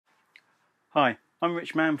Hi, I'm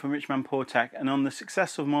Rich Man from Rich Man Pour Tech, and on the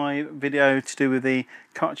success of my video to do with the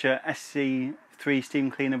Karcher SC3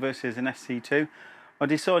 steam cleaner versus an SC2, I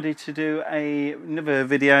decided to do another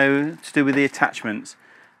video to do with the attachments.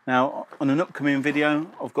 Now, on an upcoming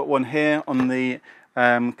video, I've got one here on the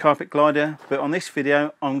carpet glider, but on this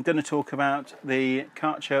video I'm going to talk about the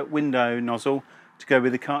Karcher window nozzle to go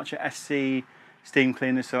with the Karcher SC steam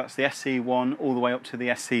cleaner, so that's the SC1 all the way up to the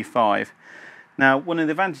SC5. Now, one of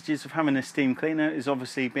the advantages of having a steam cleaner is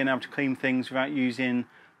obviously being able to clean things without using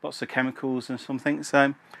lots of chemicals and something.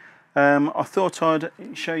 So I thought I'd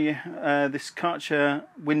show you this Karcher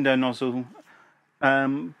window nozzle,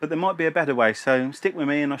 but there might be a better way, so stick with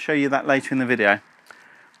me and I'll show you that later in the video.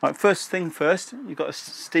 Right, first thing first, you've got a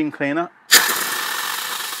steam cleaner.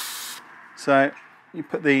 So you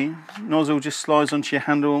put the nozzle, just slides onto your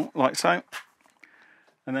handle like so,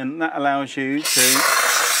 and then that allows you to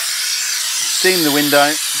steam the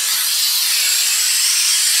window.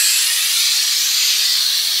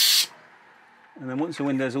 And then once the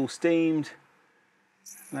window's all steamed,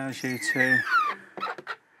 allows you to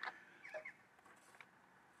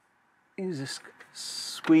use a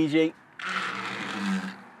squeegee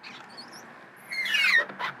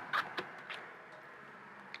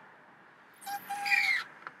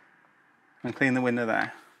and clean the window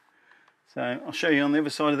there. So I'll show you on the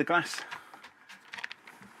other side of the glass.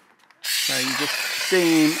 So you just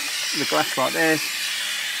steam the glass like this,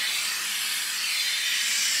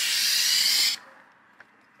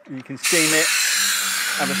 and you can steam it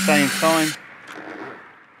at the same time.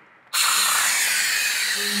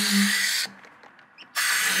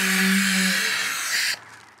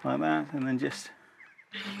 Like that, and then just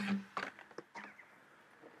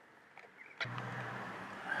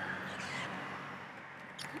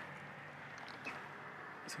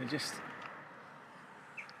just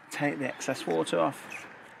take the excess water off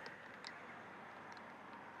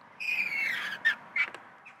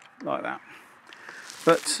like that.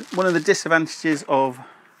 But one of the disadvantages of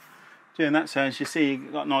doing that, so as you see,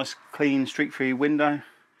 you've got a nice clean streak-free window,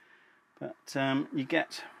 but you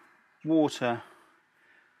get water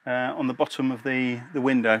on the bottom of the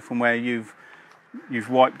window from where you've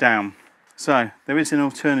wiped down. So there is an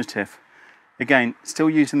alternative. Again, still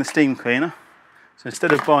using the steam cleaner. So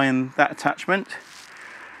instead of buying that attachment,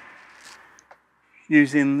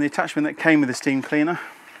 using the attachment that came with the steam cleaner.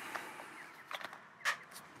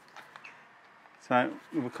 So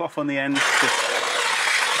with a cloth on the end, just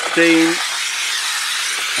steam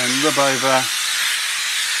and rub over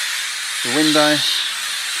the window.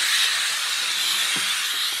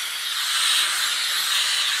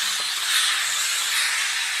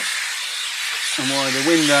 And while the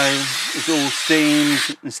window is all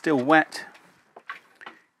steamed and still wet,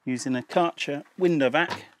 using a Karcher window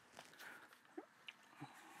vac,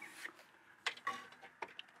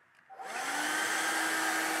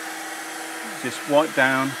 just wipe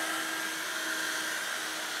down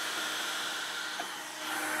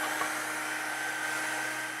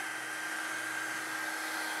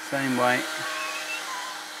same way.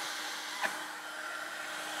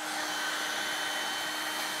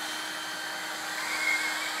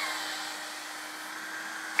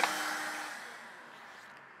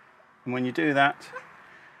 And when you do that,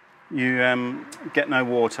 you get no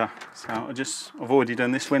water. So I've already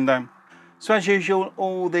done this window. So as usual,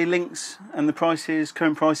 all the links and the prices,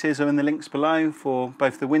 current prices, are in the links below for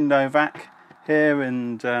both the window vac here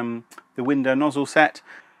and the window nozzle set.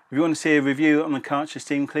 If you want to see a review on the Karcher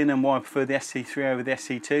steam cleaner and why I prefer the SC3 over the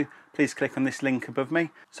SC2, please click on this link above me.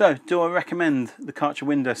 So, do I recommend the Karcher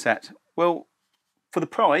window set? Well, for the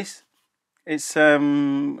price, it's a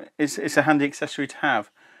handy accessory to have.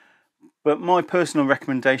 But my personal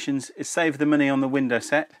recommendations is save the money on the window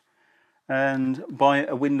set and buy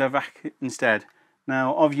a window vac instead.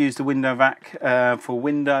 Now, I've used the window vac for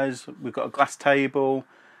windows. We've got a glass table,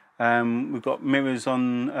 we've got mirrors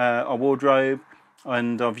on our wardrobe,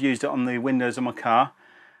 and I've used it on the windows of my car.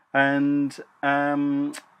 And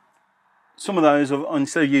some of those,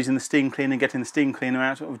 instead of using the steam cleaner, getting the steam cleaner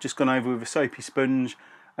out, I've just gone over with a soapy sponge,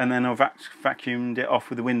 and then I've vacuumed it off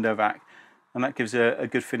with the window vac, and that gives a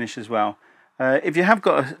good finish as well. If you have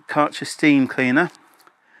got a Karcher steam cleaner,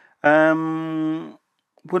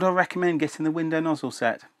 would I recommend getting the window nozzle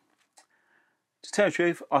set? To tell the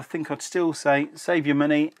truth, I think I'd still say save your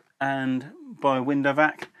money and buy a window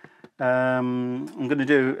vac. I'm going to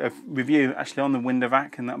do a review actually on the window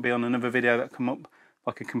vac, and that'll be on another video that'll come up,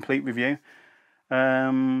 like a complete review. But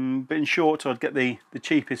in short, I'd get the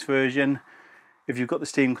cheapest version. If you've got the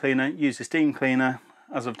steam cleaner, use the steam cleaner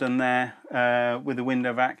as I've done there with the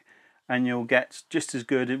window vac, and you'll get just as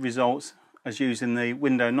good results as using the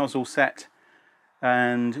window nozzle set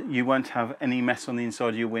and you won't have any mess on the inside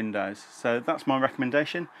of your windows. So that's my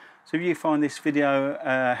recommendation. So if you find this video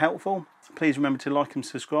helpful, please remember to like and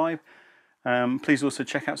subscribe. Please also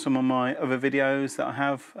check out some of my other videos that I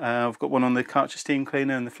have. I've got one on the Karcher Steam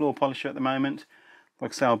cleaner and the floor polisher at the moment.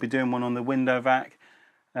 Like I say, I'll be doing one on the window vac,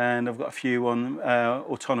 and I've got a few on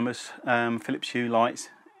autonomous Philips Hue lights,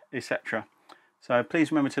 etc. So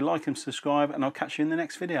please remember to like and subscribe, and I'll catch you in the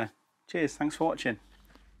next video. Cheers, thanks for watching.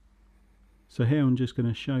 So here I'm just going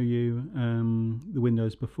to show you the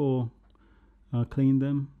windows before I cleaned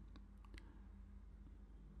them,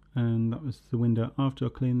 and that was the window after I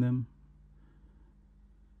cleaned them.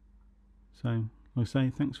 So like I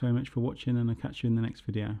say, thanks very much for watching, and I'll catch you in the next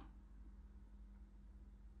video.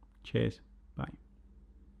 Cheers.